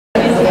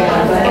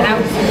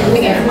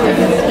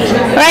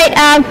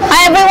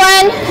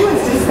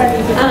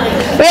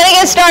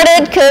get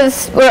started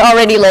because we're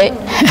already late.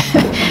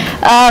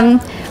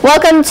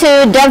 Welcome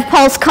to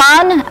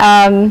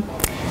DevPulseCon.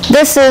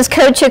 This is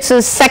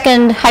CodeChix'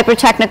 second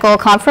hyper-technical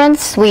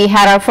conference. We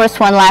had our first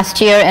one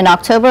last year in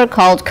October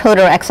called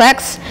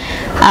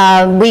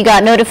CoderXX. We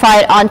got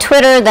notified on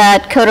Twitter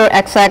that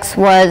CoderXX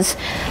was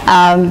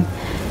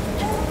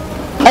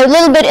a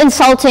little bit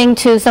insulting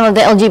to some of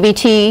the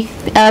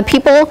LGBT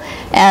people,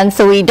 and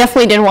so we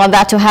definitely didn't want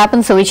that to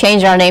happen, so we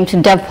changed our name to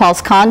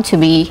DevPulseCon to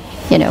be,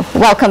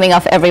 welcoming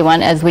of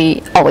everyone as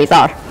we always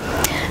are.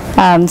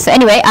 So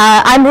anyway,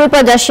 I'm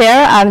Rupa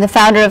Dachere. I'm the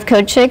founder of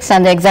CodeChix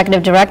and the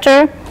executive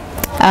director.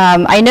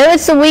 I know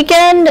it's the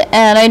weekend,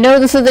 and I know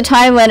this is the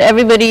time when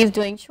everybody's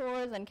doing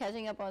chores and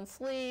catching up on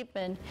sleep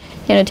and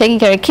taking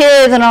care of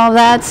kids and all of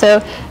that. So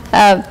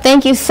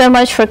thank you so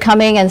much for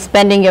coming and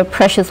spending your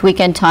precious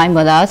weekend time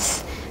with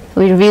us.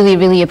 We really,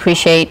 really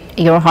appreciate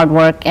your hard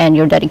work and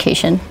your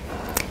dedication.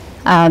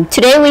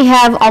 Today we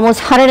have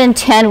almost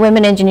 110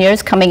 women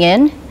engineers coming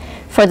in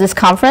for this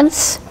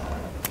conference.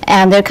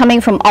 And they're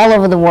coming from all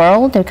over the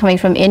world. They're coming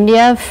from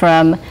India,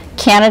 from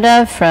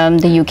Canada, from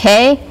the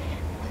UK.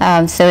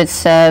 So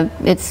it's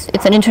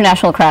an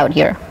international crowd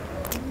here.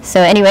 So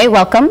anyway,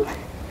 welcome.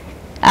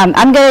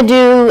 I'm going to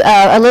do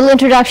a little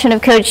introduction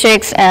of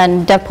CodeChix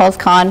and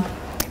DevPulseCon.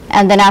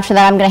 And then after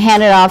that, I'm going to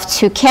hand it off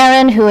to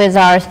Karen, who is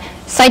our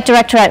site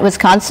director at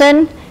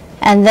Wisconsin.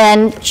 And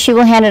then she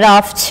will hand it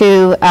off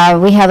to,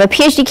 we have a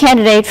PhD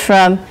candidate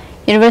from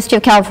University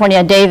of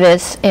California,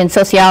 Davis, in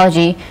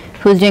sociology,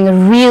 who's doing a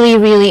really,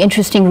 really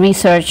interesting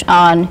research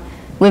on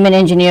women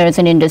engineers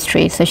in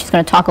industry. So she's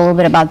going to talk a little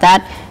bit about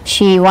that.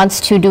 She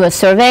wants to do a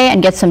survey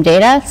and get some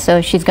data,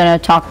 so she's going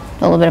to talk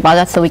a little bit about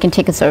that so we can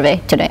take a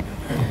survey today.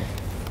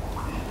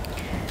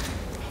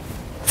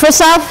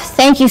 First off,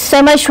 thank you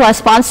so much to our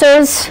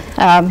sponsors.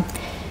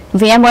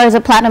 VMware is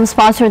a platinum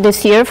sponsor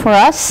this year for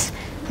us.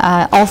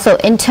 Also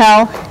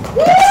Intel.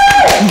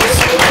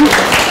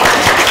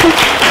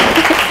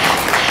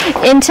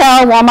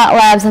 Intel, Walmart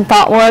Labs, and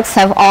ThoughtWorks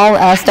have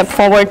all stepped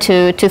forward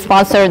to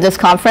sponsor this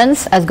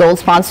conference as gold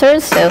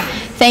sponsors. So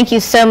thank you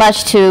so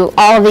much to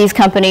all of these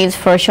companies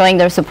for showing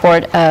their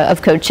support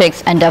of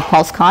CodeChix and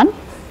DevPulseCon.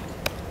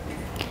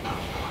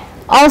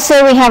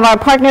 Also, we have our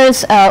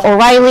partners,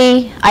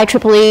 O'Reilly,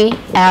 IEEE,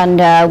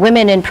 and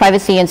Women in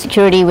Privacy and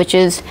Security, which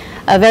is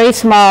a very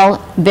small,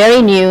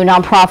 very new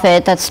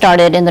nonprofit that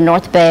started in the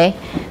North Bay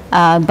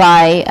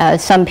by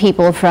some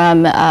people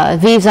from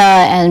Visa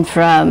and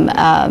from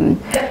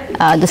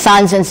the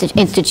SANS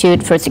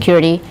Institute for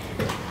Security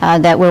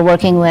that we're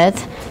working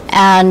with.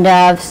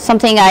 And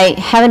something I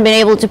haven't been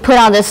able to put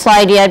on this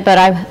slide yet, but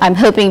I'm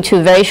hoping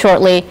to very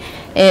shortly,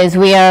 is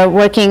we are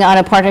working on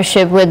a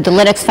partnership with the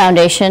Linux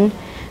Foundation,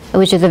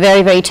 which is a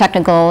very, very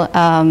technical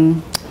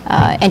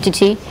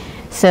entity.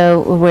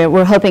 So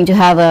we're hoping to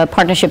have a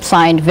partnership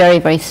signed very,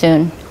 very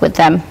soon with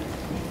them.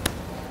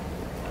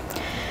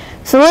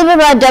 So a little bit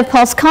about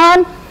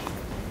DevPulseCon.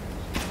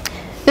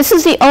 This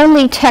is the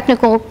only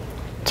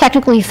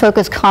technically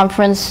focused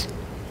conference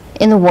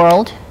in the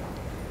world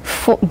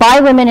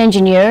by women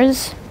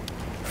engineers,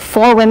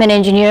 for women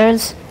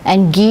engineers,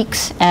 and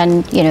geeks,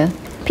 and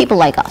people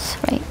like us,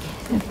 right?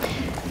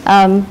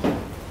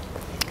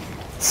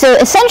 So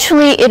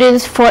essentially, it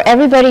is for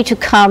everybody to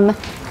come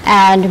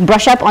and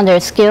brush up on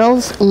their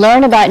skills,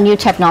 learn about new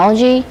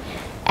technology,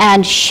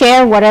 and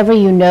share whatever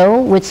you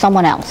know with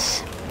someone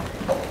else.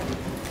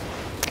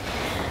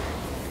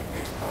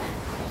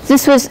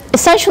 This was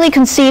essentially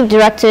conceived,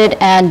 directed,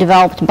 and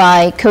developed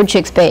by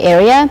CodeChix Bay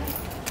Area.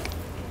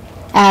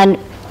 And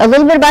a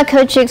little bit about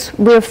CodeChix,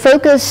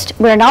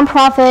 we're a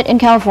nonprofit in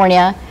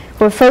California.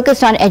 We're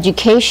focused on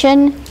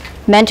education,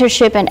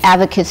 mentorship, and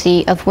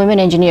advocacy of women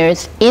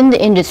engineers in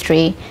the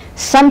industry,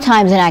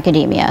 sometimes in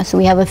academia. So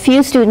we have a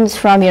few students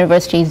from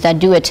universities that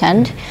do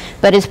attend,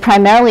 but it's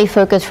primarily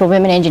focused for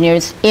women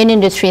engineers in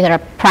industry that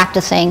are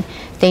practicing.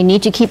 They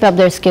need to keep up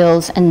their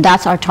skills, and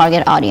that's our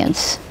target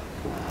audience.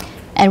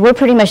 And we're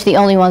pretty much the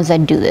only ones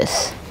that do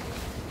this.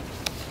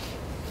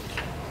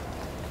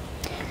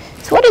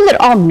 So what does it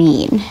all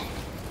mean?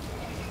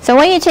 So I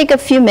want you to take a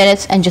few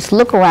minutes and just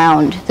look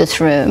around this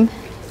room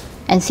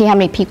and see how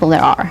many people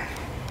there are.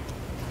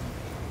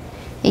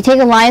 You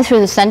take a line through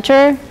the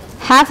center,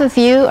 half of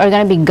you are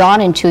going to be gone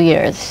in 2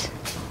 years.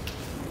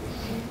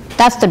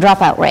 That's the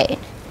dropout rate.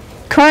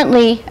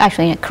 Currently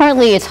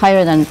it's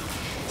higher than,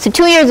 so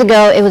 2 years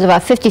ago it was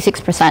about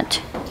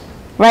 56%.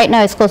 Right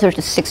now it's closer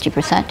to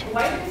 60%.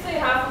 Why do you say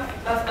half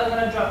of us are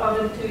going to drop out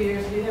in 2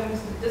 years? Do you have any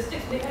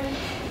statistics behind it?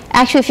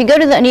 Actually, if you go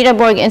to the Anita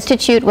Borg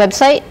Institute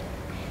website,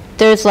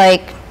 there's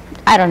like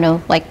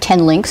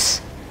 10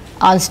 links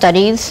on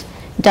studies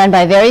done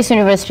by various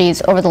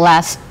universities over the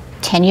last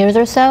 10 years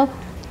or so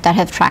that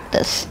have tracked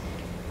this.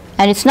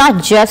 And it's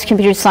not just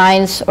computer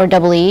science or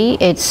EE,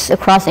 it's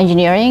across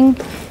engineering,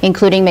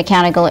 including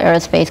mechanical,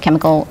 aerospace,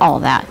 chemical, all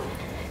of that.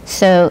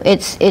 So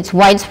it's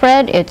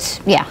widespread,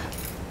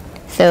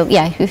 So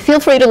yeah, feel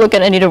free to look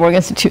at Anita Borg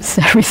Institute's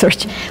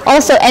research.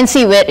 Also,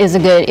 NCWIT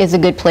is a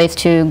good place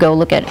to go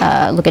look at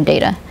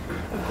data.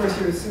 Of course,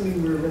 you're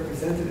assuming we're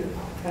representative.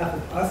 Half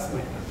of us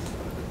might not.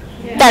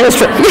 That is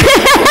true.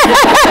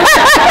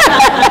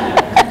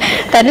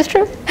 That is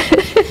true.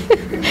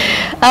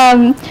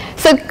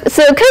 So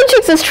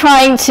CodeChicks is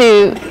trying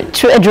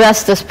to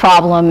address this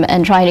problem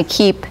and trying to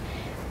keep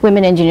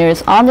women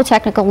engineers on the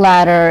technical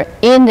ladder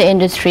in the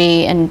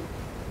industry and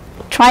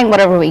trying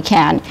whatever we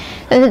can.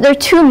 There are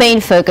two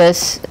main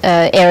focus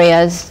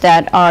areas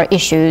that are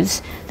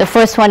issues. The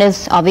first one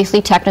is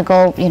obviously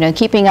technical.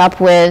 Keeping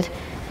up with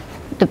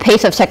the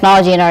pace of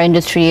technology in our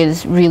industry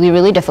is really,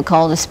 really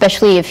difficult,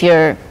 especially if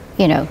you're,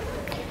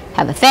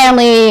 have a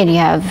family and you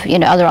have,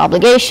 other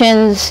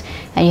obligations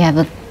and you have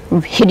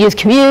a hideous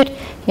commute.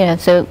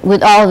 So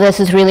with all of this,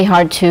 it's really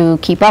hard to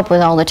keep up with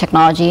all the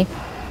technology.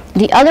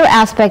 The other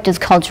aspect is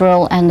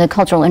cultural and the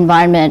cultural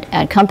environment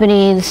at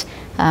companies,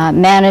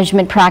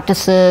 management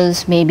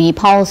practices, maybe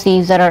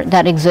policies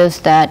that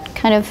exist that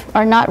kind of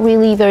are not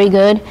really very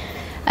good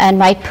and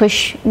might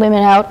push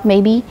women out,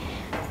 maybe.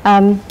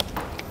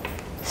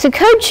 So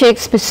CodeChicks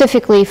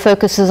specifically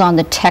focuses on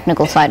the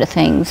technical side of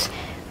things.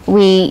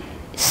 We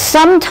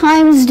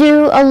sometimes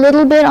do a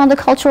little bit on the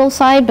cultural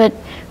side, but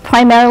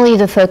primarily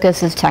the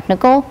focus is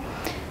technical.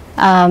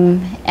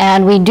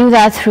 And we do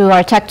that through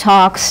our tech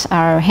talks,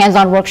 our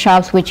hands-on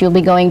workshops, which you'll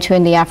be going to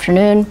in the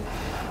afternoon.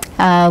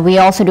 We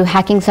also do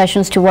hacking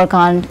sessions to work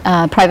on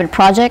private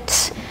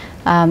projects.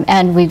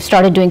 And we've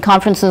started doing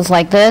conferences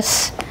like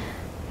this.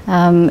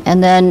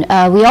 And then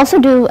we also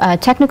do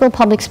technical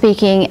public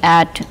speaking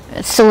at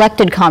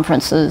selected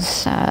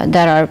conferences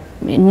that are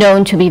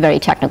known to be very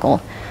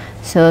technical.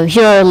 So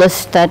here are a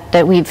list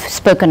that we've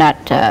spoken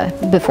at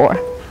before.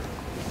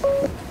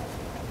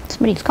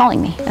 Somebody's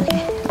calling me.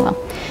 Okay, well.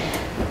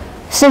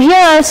 So here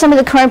are some of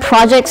the current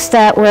projects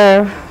that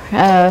we're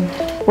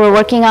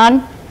working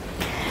on.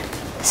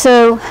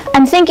 So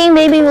I'm thinking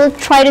maybe we'll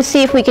try to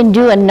see if we can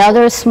do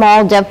another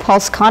small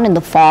DevPulseCon in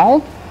the fall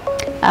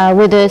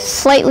with a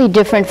slightly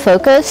different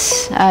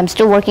focus. I'm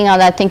still working on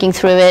that, thinking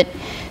through it.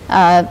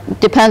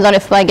 Depends on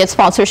if I get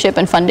sponsorship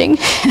and funding,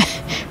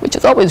 which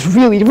is always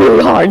really,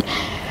 really hard.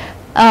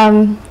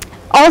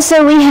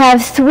 Also, we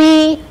have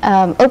 3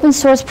 open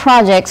source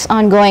projects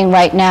ongoing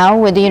right now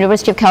with the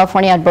University of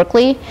California at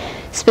Berkeley,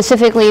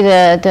 specifically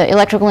the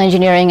Electrical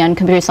Engineering and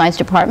Computer Science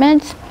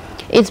department.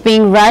 It's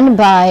being run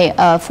by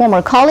a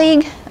former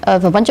colleague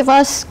of a bunch of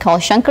us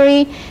called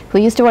Shankari, who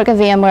used to work at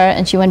VMware,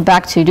 and she went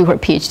back to do her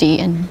PhD,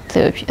 and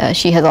so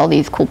she has all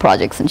these cool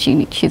projects, and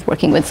she's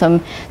working with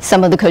some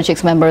of the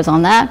CodeChicks members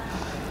on that.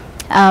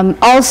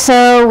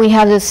 Also, we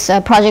have this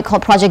project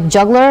called Project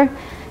Juggler,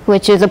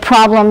 which is a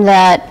problem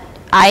that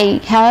I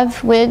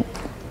have with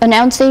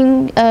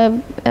announcing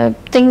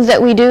things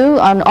that we do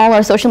on all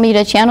our social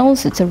media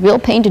channels. It's a real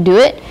pain to do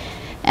it,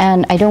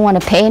 and I don't want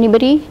to pay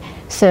anybody,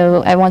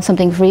 so I want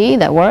something free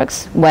that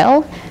works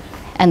well,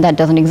 and that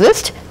doesn't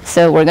exist,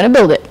 so we're going to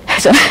build it.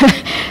 So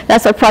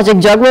that's what Project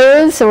Juggler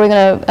is. So we're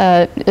going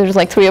to, there's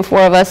like 3 or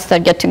 4 of us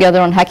that get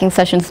together on hacking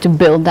sessions to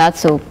build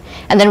that,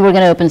 and then we're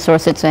going to open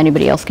source it so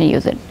anybody else can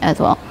use it as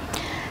well.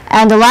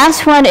 And the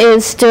last one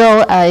is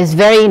still is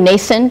very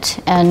nascent,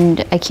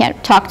 and I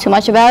can't talk too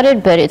much about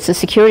it, but it's a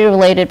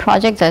security-related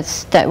project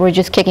that we're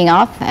just kicking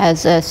off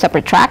as a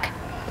separate track.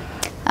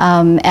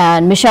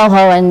 And Michelle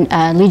Ho and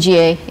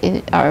Ligier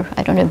are,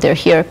 I don't know if they're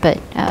here, but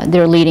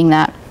they're leading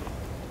that.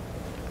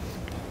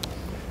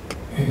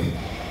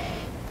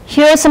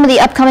 Here are some of the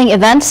upcoming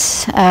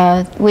events.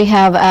 We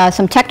have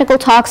some technical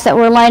talks that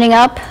we're lining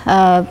up.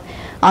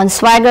 On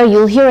Swagger,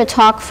 you'll hear a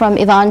talk from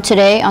Ivan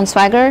today on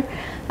Swagger.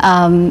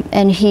 And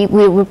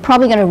we're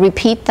probably going to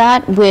repeat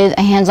that with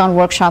a hands-on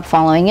workshop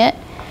following it,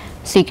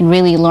 so you can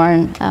really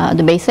learn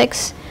the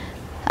basics.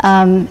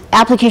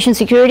 Application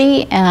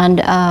security and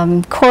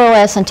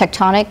CoreOS and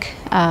Tectonic,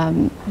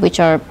 which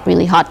are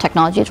really hot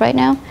technologies right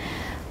now.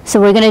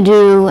 So we're going to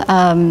do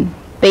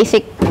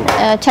basic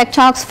tech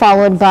talks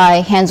followed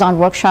by hands-on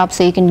workshops,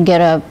 so you can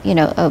get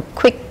a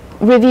quick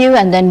review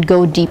and then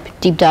go deep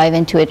dive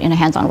into it in a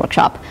hands-on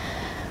workshop.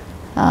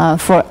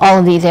 For all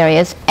of these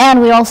areas.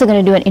 And we're also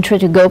going to do an intro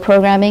to Go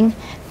programming.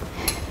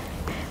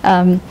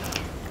 Probably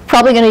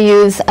going to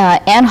use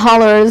Ann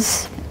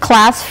Holler's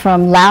class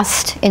from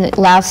last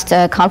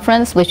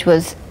conference, which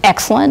was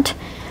excellent.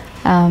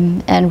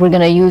 And we're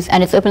going to use,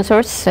 and it's open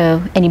source,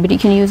 so anybody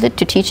can use it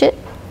to teach it.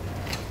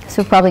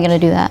 So we're probably going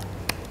to do that.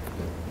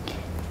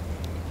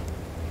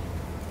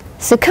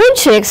 So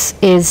CodeChicks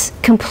is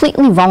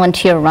completely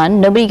volunteer run.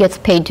 Nobody gets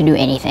paid to do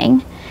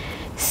anything.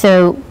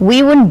 So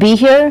we wouldn't be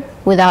here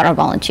without our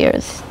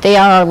volunteers. They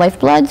are our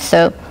lifeblood,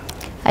 so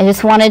I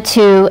just wanted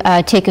to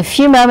take a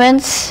few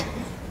moments,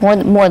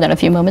 more than a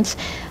few moments,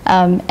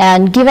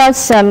 and give out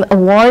some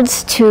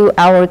awards to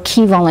our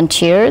key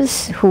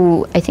volunteers,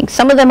 who I think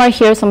some of them are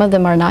here, some of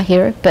them are not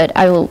here, but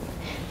I will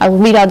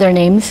read out their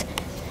names.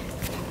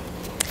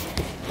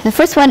 The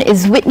first one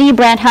is Whitney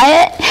Brandt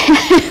Hyatt,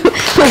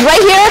 who's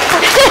right here.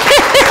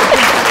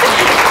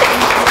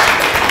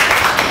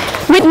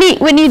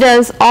 Whitney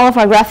does all of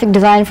our graphic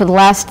design for the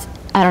last,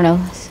 I don't know,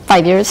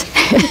 5 years.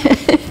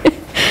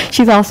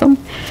 She's awesome.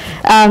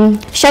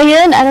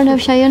 Cheyenne, I don't know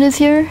if Cheyenne is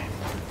here.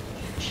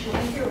 She'll be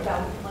here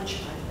about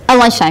lunchtime. Oh,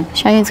 lunchtime.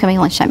 Cheyenne's coming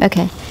lunchtime,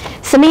 okay.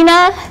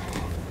 Samina.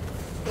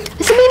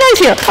 Samina's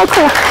here. Oh,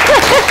 cool.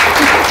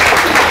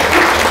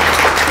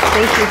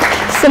 Thank you.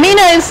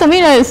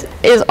 Samina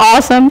is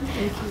awesome.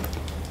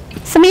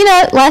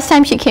 Samina, last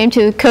time she came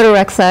to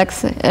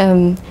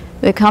CoderXX,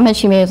 the comment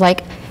she made was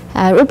like,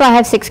 Rupa, I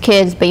have 6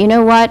 kids, but you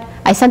know what?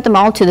 I sent them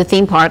all to the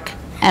theme park,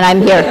 and I'm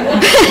here.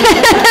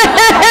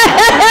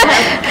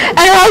 And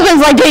her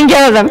husband's like taking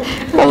care of them.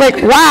 I'm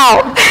like,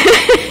 wow.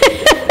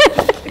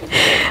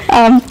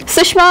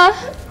 Sushma,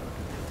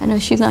 I know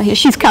she's not here.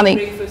 She's coming.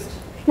 Breakfast.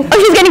 Oh,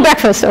 she's getting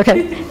breakfast.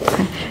 Okay.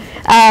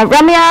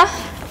 Ramya,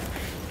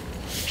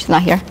 she's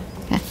not here.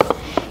 Okay.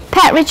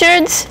 Pat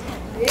Richards,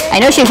 I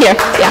know she's here.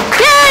 Yeah.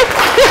 Yay!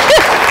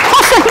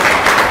 Awesome.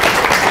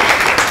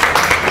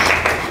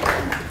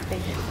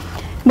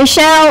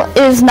 Michelle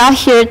is not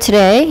here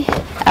today.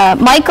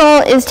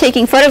 Michael is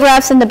taking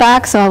photographs in the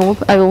back, so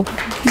I will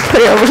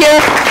put it over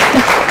here.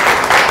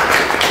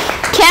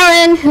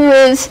 Karen, who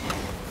is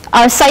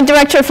our site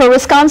director for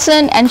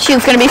Wisconsin, and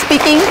she's going to be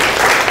speaking.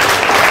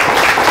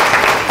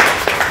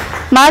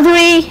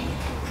 Madhuri's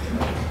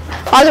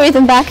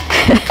in back.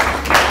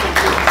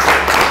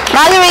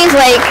 Madhuri's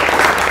like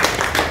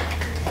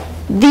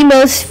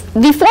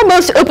the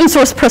foremost open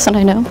source person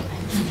I know.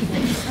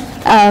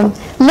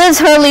 Liz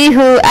Hurley,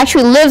 who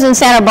actually lives in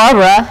Santa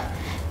Barbara,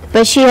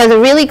 but she has a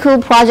really cool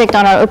project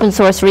on our open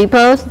source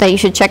repo that you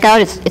should check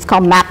out. It's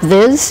called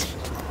MapViz.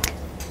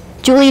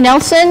 Julie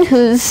Nelson,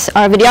 who's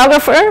our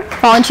videographer,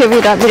 volunteer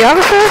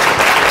videographer.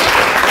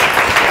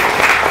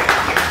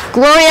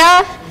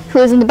 Gloria, who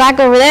is in the back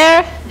over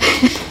there.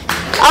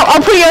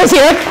 I'll put yours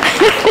here.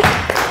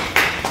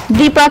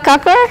 Deepa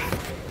Kakkar.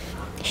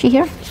 Is she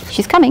here?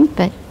 She's coming,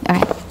 but all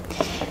right.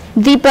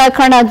 Deepa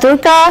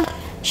Karnadurga.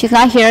 She's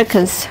not here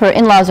because her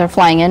in-laws are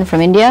flying in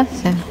from India,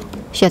 so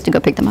she has to go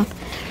pick them up.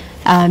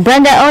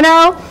 Brenda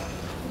Ono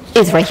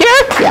is right here.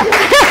 Yeah.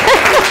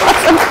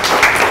 Awesome.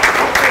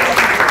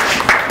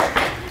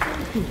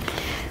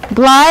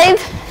 Blythe.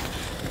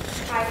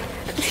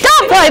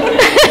 Stop, Blythe.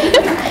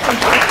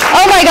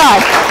 Oh my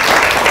God.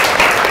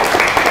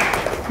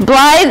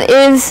 Blythe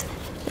is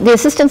the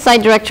assistant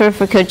site director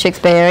for CodeChicks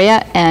Bay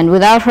Area, and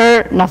without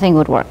her, nothing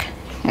would work.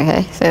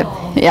 Okay,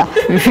 so yeah,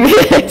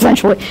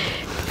 essentially.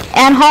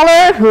 Ann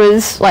Holler, who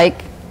is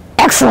like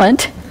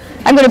excellent.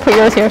 I'm going to put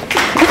yours here.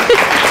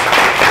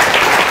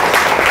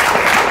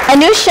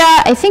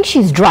 Anusha, I think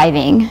she's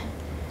driving.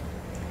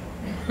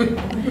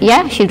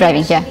 Yeah, she's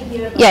driving. Yeah,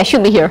 yeah,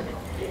 she'll be here.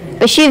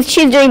 But she's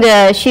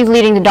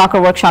leading the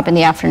Docker workshop in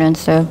the afternoon.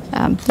 So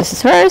this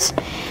is hers.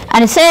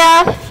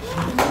 Anisea.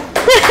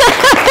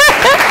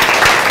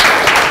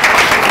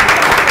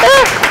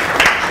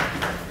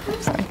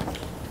 Sorry.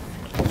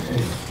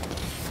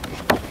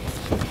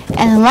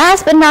 And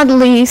last but not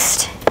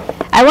least,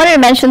 I wanted to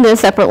mention this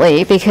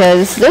separately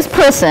because this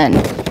person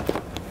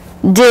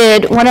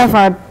did one of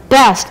our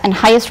best and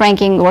highest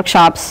ranking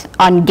workshops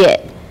on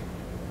Git.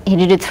 He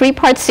did a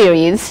 3-part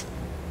series.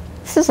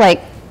 This is like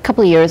a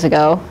couple of years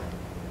ago,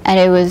 and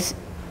it was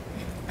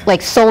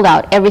like sold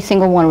out. Every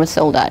single one was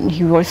sold out, and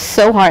he worked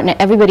so hard, and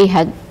everybody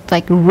had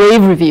like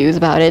rave reviews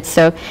about it.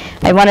 So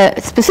I want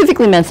to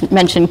specifically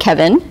mention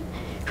Kevin,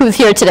 who's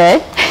here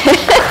today.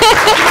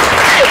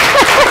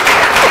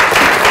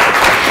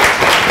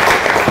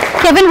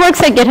 Kevin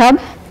works at GitHub.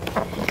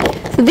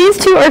 So these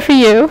 2 are for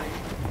you.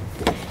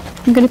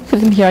 I'm going to put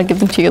them here. I'll give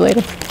them to you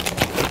later.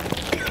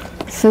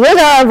 So those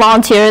are our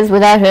volunteers,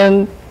 without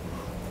whom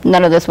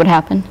none of this would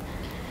happen.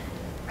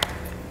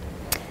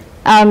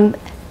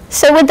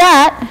 So with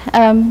that,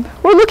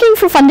 we're looking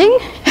for funding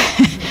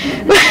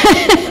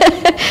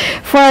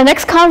for our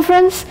next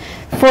conference,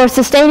 for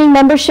sustaining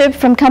membership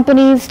from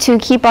companies to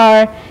keep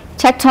our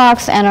tech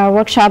talks and our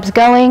workshops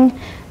going.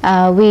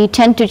 We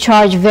tend to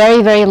charge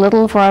very, very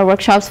little for our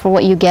workshops for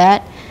what you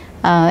get.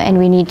 And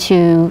we need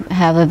to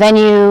have a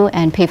venue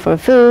and pay for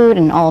food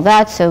and all of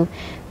that. So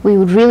we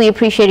would really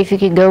appreciate if you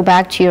could go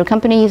back to your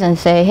companies and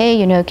say, hey,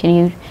 you know, can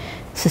you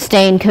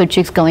sustain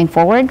CodeChicks going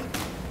forward?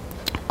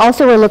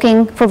 Also, we're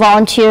looking for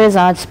volunteers,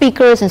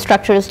 speakers,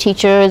 instructors,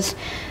 teachers,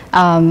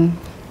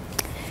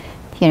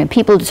 you know,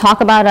 people to talk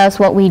about us,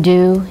 what we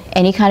do,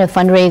 any kind of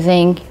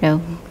fundraising. You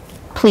know,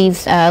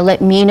 please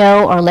let me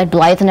know or let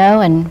Blythe know,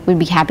 and we'd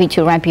be happy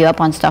to ramp you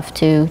up on stuff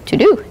to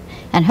do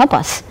and help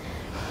us.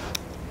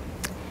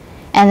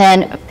 And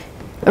then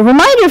a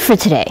reminder for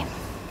today,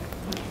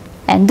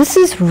 and this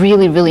is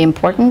really, really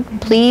important.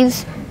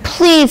 Please,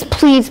 please,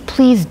 please,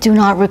 please do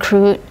not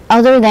recruit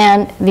other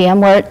than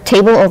VMware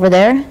table over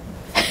there.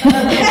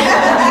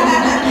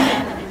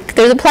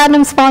 They're the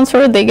platinum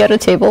sponsor. They get a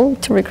table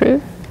to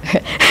recruit.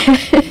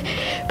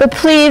 But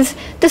please,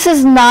 this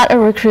is not a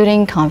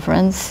recruiting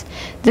conference.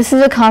 This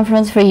is a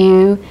conference for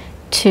you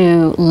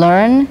to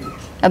learn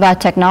about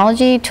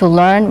technology, to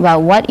learn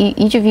about what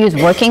each of you is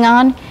working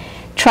on.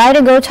 Try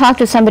to go talk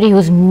to somebody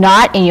who's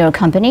not in your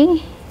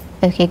company.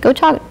 Okay, go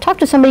talk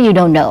to somebody you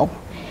don't know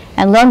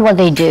and learn what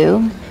they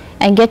do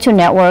and get to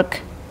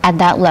network at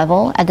that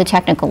level, at the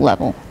technical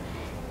level.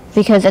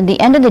 Because at the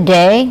end of the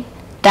day,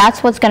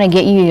 that's what's going to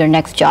get you your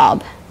next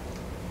job.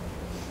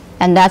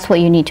 And that's what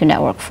you need to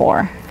network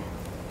for.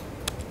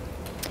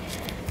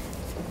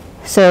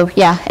 So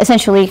yeah,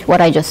 essentially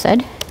what I just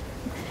said.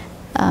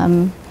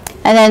 And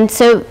then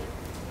so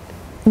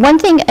one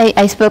thing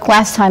I spoke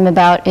last time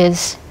about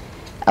is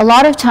a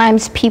lot of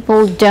times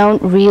people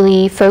don't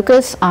really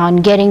focus on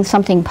getting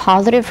something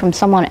positive from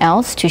someone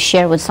else to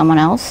share with someone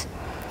else.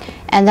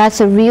 And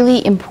that's a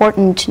really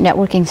important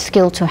networking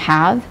skill to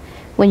have.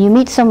 When you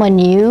meet someone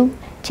new,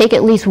 take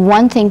at least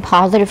one thing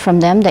positive from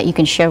them that you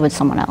can share with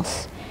someone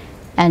else.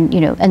 And,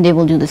 and they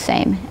will do the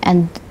same.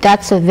 And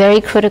that's a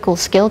very critical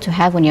skill to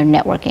have when you're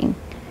networking.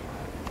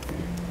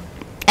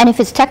 And if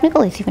it's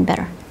technical, it's even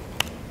better.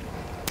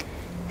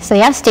 So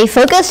yeah, stay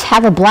focused,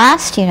 have a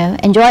blast,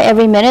 enjoy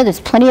every minute. There's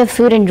plenty of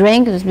food and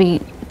drink. There's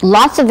be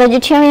lots of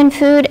vegetarian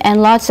food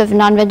and lots of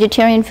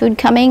non-vegetarian food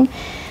coming.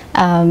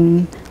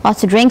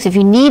 Lots of drinks. If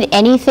you need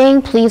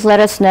anything, please let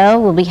us know.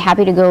 We'll be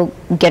happy to go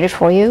get it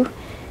for you.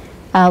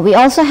 We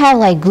also have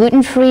like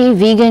gluten-free,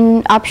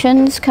 vegan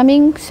options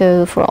coming.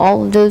 So for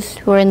all of those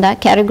who are in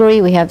that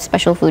category, we have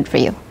special food for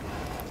you.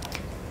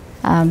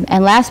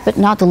 And last but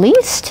not the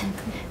least,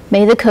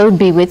 may the code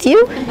be with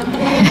you.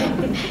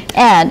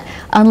 And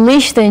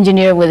unleash the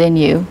engineer within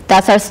you.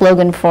 That's our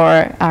slogan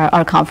for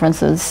our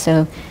conferences.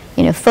 So,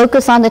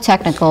 focus on the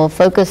technical,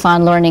 focus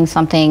on learning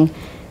something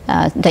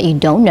that you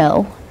don't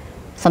know,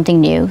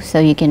 something new, so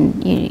you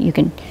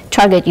can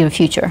target your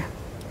future.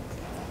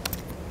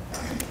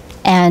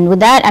 And with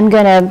that, I'm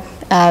going to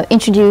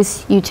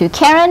introduce you to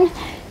Karen.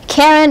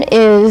 Karen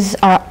is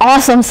our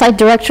awesome site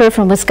director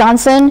from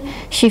Wisconsin.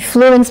 She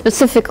flew in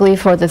specifically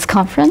for this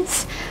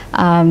conference.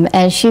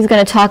 And she's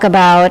going to talk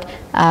about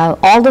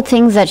all the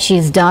things that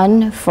she's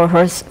done for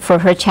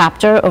her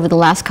chapter over the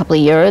last couple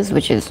of years,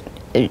 which is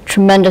a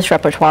tremendous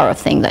repertoire of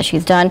things that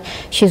she's done.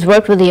 She's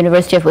worked with the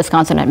University of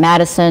Wisconsin at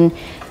Madison,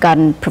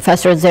 gotten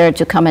professors there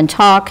to come and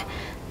talk,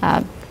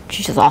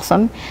 which is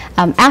awesome.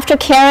 After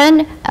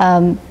Karen,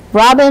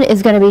 Robin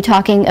is going to be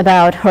talking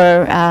about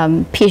her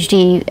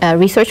PhD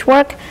research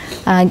work,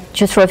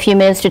 just for a few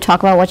minutes to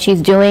talk about what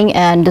she's doing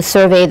and the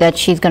survey that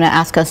she's going to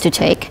ask us to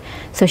take,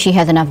 so she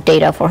has enough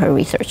data for her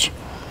research.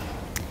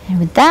 And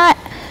with that,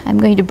 I'm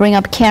going to bring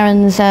up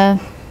Karen's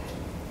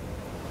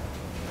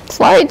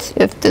slides,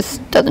 if this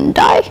doesn't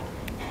die.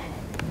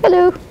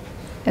 Hello.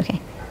 Okay.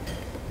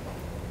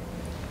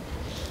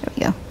 There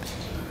we go.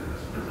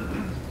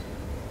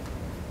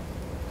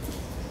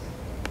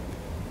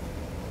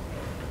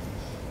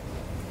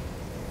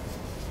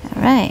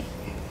 All right.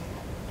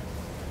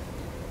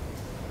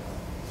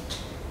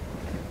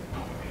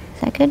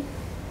 Is that good?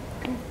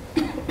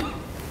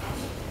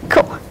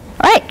 Cool. All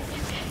right.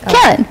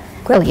 Karen.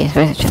 Oh, yes,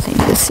 I just need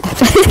this.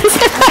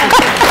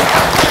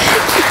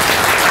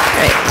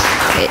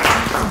 Great.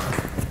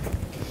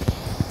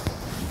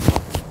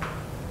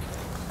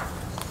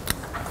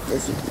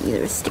 This you can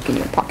either stick in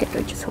your pocket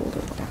or just hold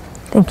it.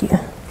 Thank you.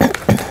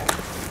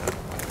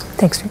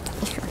 Thanks.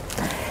 Sure.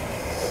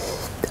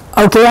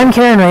 Okay, I'm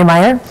Karen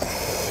Rehmeyer.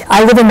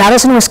 I live in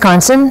Madison,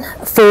 Wisconsin.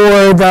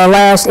 For the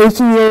last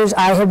 18 years,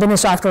 I have been a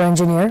software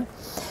engineer.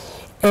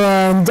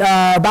 And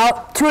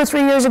about 2 or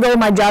 3 years ago,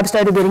 my job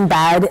started getting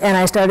bad, and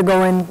I started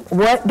going,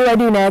 what do I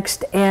do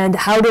next, and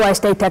how do I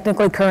stay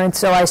technically current?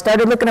 So I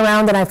started looking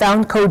around, and I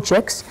found Code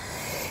Chicks,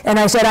 and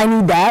I said, I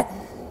need that.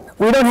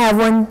 We don't have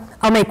one.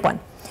 I'll make one.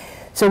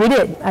 So we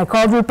did. I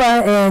called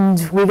Rupa,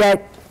 and we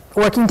got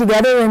working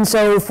together, and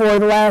so for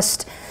the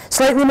last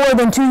slightly more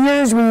than 2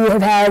 years, we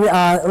have had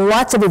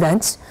lots of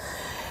events.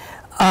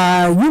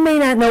 You may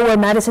not know where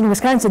Madison,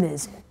 Wisconsin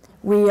is.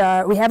 We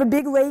have a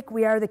big lake.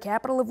 We are the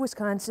capital of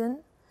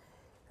Wisconsin.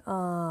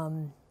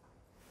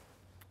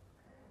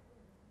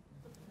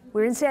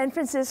 We're in San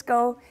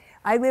Francisco.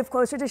 I live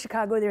closer to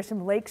Chicago. There's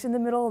some lakes in the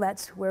middle.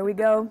 That's where we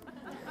go.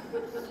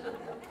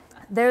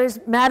 There's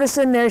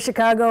Madison, there's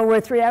Chicago. We're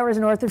 3 hours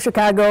north of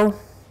Chicago.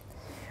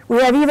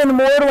 We have even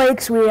more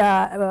lakes. We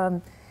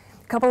a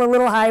couple of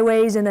little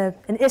highways and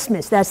an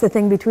isthmus. That's the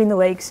thing between the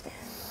lakes.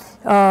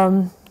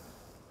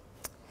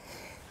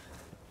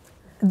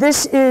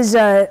 This is,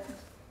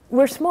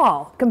 we're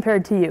small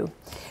compared to you.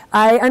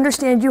 I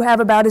understand you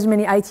have about as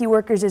many IT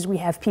workers as we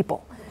have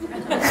people.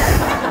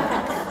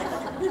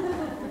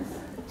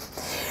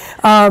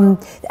 The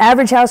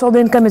average household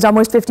income is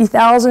almost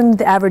 $50,000.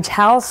 The average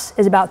house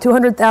is about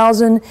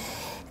 $200,000.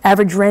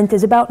 Average rent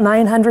is about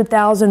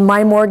 $900,000.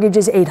 My mortgage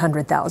is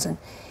 $800,000.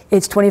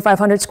 It's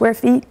 2,500 square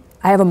feet.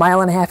 I have a 1.5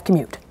 mile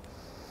commute.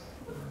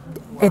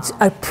 It's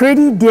a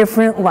pretty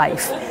different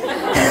life.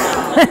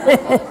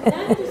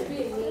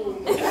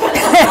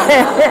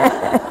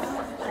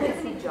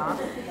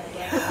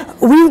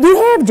 We do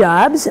have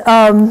jobs.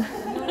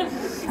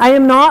 I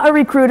am not a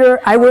recruiter.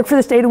 I work for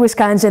the state of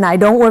Wisconsin. I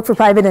don't work for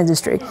private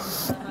industry.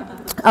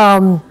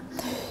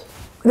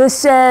 This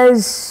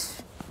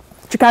says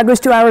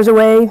Chicago's 2 hours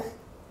away.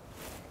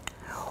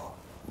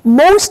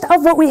 Most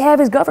of what we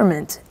have is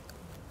government,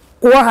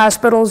 or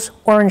hospitals,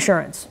 or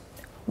insurance.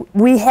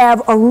 We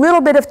have a little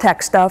bit of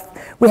tech stuff.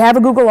 We have a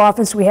Google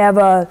office. We have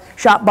a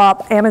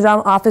ShopBop,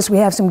 Amazon office. We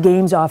have some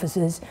games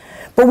offices.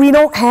 But we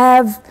don't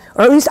have,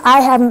 or at least I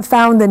haven't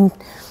found in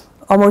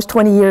almost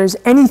 20 years,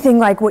 anything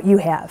like what you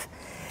have.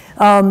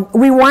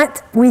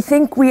 We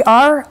think we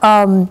are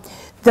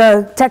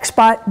the tech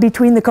spot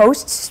between the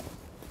coasts,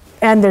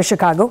 and there's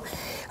Chicago.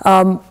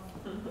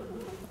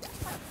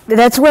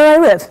 That's where I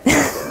live.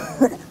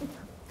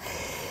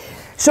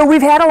 So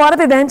we've had a lot of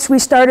events. We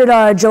started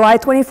July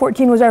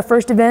 2014 was our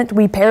first event.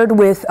 We paired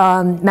with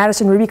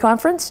Madison Ruby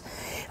Conference.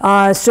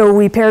 So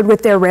we paired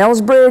with their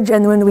Rails bridge,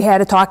 and then we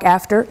had a talk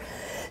after.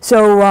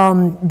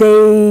 So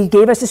they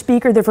gave us a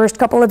speaker the first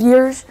couple of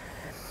years.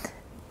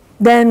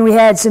 Then we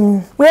had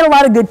a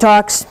lot of good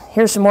talks.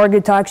 Here's some more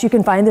good talks. You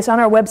can find this on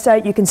our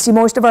website. You can see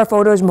most of our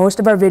photos, most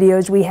of our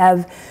videos. We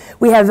have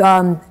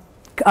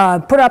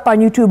put up on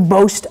YouTube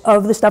most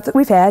of the stuff that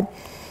we've had.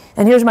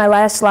 And here's my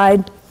last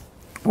slide.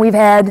 We've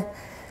had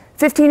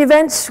 15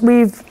 events.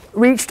 We've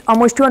reached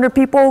almost 200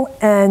 people,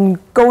 and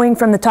going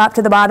from the top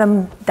to the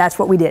bottom, that's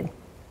what we did.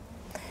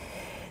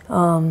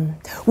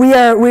 We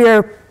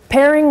are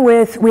pairing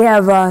with, we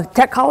have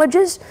tech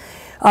colleges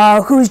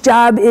whose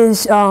job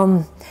is,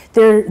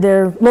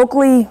 they're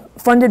locally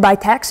funded by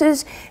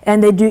taxes,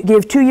 and they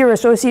give 2-year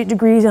associate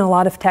degrees in a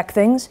lot of tech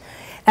things.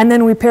 And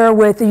then we pair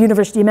with the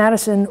University of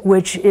Madison,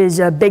 which is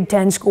a Big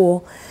Ten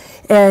school.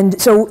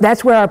 And so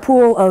that's where our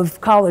pool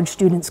of college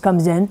students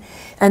comes in.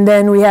 And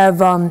then we have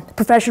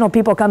professional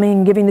people coming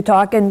and giving the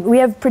talk, and we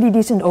have pretty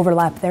decent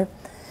overlap there.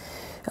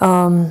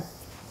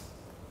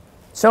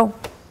 So,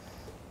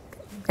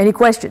 any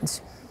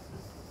questions?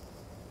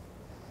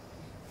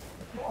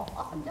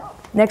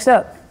 Next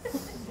up.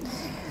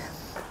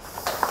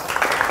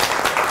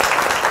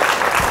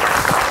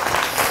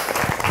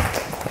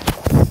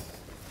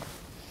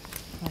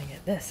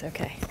 This,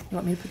 okay. You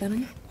want me to put that on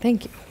you?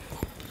 Thank you.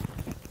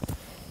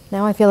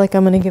 Now I feel like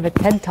I'm going to give a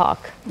TED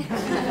Talk.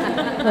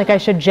 Like I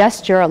should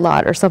gesture a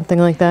lot or something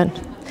like that.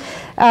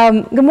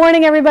 Good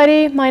morning,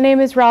 everybody. My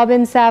name is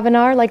Robin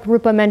Savinar. Like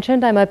Rupa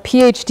mentioned, I'm a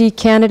PhD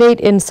candidate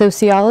in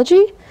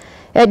sociology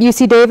at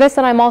UC Davis,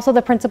 and I'm also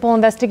the principal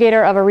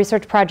investigator of a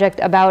research project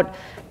about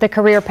the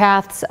career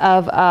paths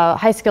of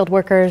high-skilled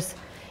workers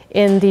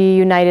in the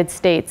United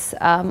States.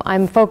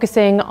 I'm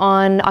focusing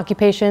on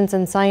occupations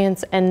in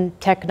science and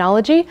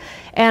technology,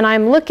 and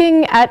I'm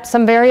looking at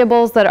some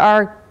variables that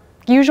are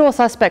usual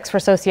suspects for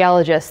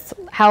sociologists,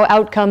 how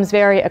outcomes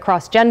vary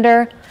across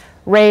gender,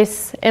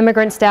 race,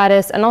 immigrant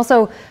status, and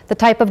also the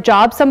type of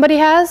job somebody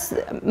has,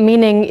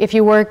 meaning if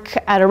you work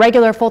at a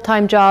regular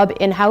full-time job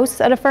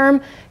in-house at a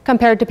firm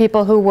compared to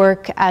people who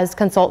work as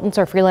consultants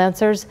or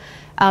freelancers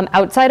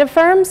outside of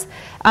firms.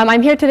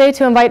 I'm here today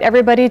to invite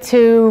everybody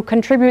to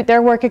contribute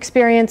their work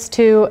experience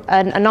to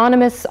an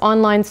anonymous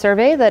online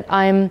survey that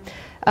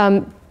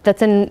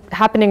that's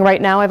happening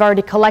right now. I've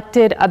already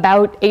collected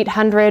about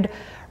 800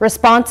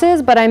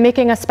 responses, but I'm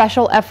making a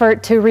special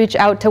effort to reach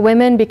out to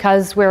women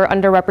because we're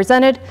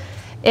underrepresented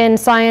in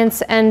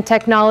science and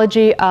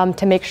technology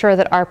to make sure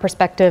that our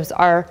perspectives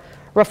are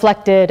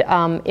reflected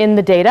in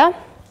the data.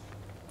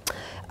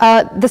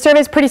 The survey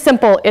is pretty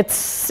simple.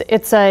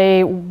 It's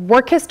a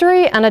work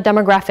history and a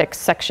demographics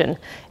section.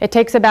 It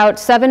takes about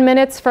 7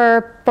 minutes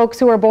for folks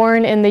who were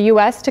born in the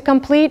US to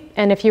complete,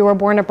 and if you were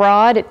born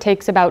abroad, it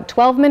takes about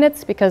 12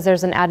 minutes because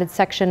there's an added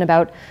section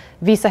about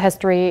visa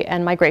history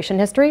and migration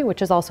history,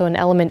 which is also an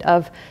element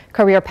of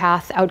career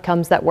path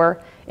outcomes that we're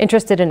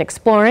interested in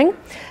exploring.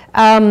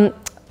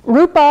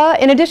 Rupa,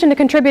 in addition to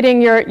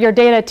contributing your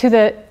data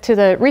to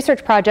the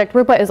research project,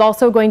 Rupa is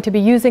also going to be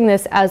using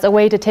this as a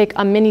way to take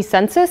a mini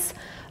census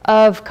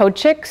of Code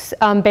Chicks,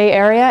 Bay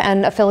Area,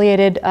 and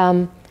affiliated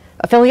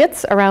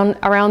affiliates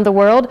around the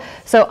world.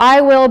 So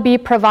I will be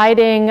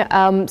providing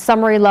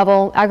summary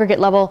level, aggregate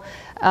level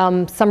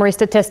summary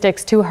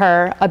statistics to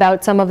her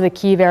about some of the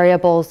key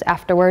variables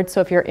afterwards.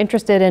 So if you're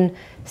interested in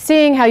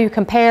seeing how you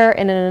compare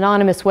in an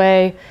anonymous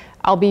way,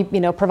 I'll be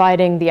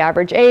providing the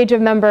average age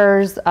of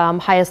members,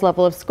 highest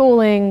level of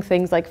schooling,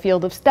 things like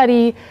field of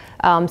study,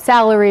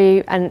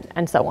 salary,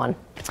 and so on.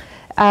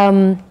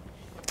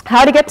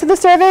 How to get to the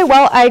survey?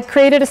 Well, I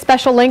created a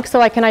special link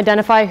so I can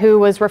identify who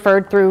was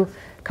referred through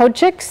Code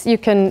Chicks.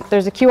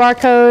 There's a QR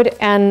code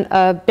and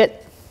a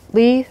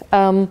bit.ly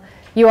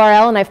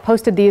URL, and I've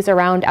posted these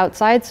around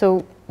outside,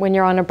 so when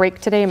you're on a break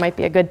today, it might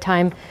be a good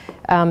time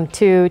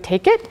to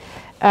take it.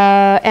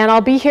 And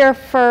I'll be here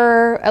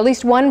for at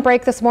least one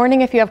break this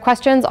morning if you have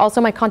questions.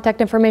 Also, my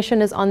contact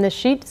information is on this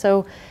sheet,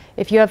 so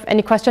if you have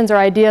any questions or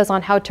ideas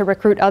on how to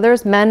recruit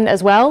others, men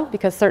as well,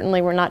 because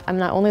certainly I'm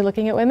not only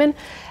looking at women,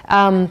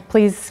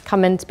 please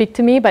come and speak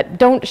to me, but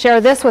don't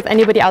share this with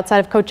anybody outside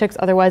of Code Chicks,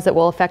 otherwise it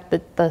will affect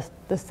the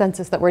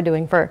census that we're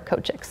doing for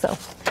Code Chicks. So,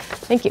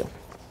 thank you.